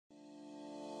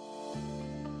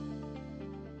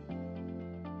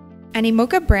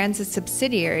Animoca Brands'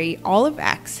 subsidiary,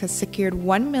 OliveX, has secured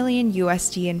 $1 million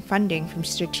in funding from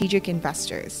strategic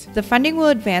investors. The funding will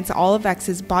advance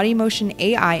OliveX's body motion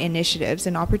AI initiatives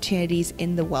and opportunities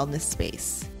in the wellness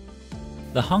space.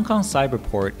 The Hong Kong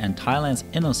Cyberport and Thailand's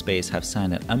InnoSpace have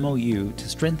signed an MOU to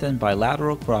strengthen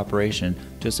bilateral cooperation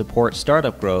to support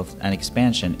startup growth and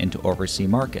expansion into overseas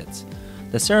markets.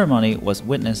 The ceremony was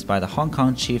witnessed by the Hong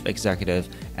Kong Chief Executive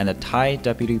and the Thai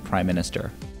Deputy Prime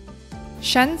Minister.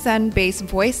 Shenzhen-based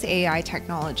Voice AI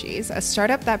Technologies, a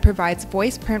startup that provides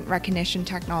voice print recognition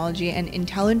technology and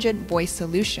intelligent voice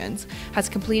solutions, has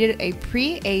completed a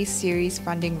pre-A series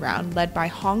funding round led by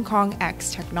Hong Kong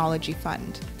X Technology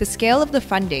Fund. The scale of the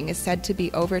funding is said to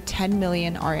be over 10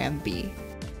 million RMB.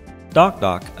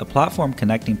 DocDoc, a platform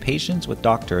connecting patients with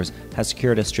doctors, has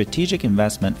secured a strategic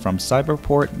investment from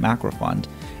Cyberport Macro Fund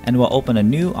and will open a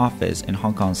new office in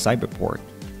Hong Kong's Cyberport.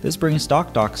 This brings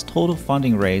DocDoc's total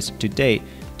funding raised to date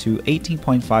to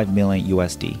 $18.5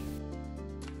 million.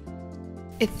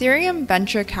 Ethereum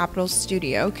venture capital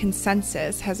studio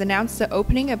ConsenSys has announced the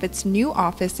opening of its new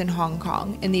office in Hong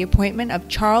Kong and the appointment of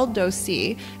Charles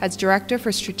Dosi as Director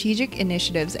for Strategic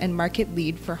Initiatives and Market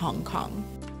Lead for Hong Kong.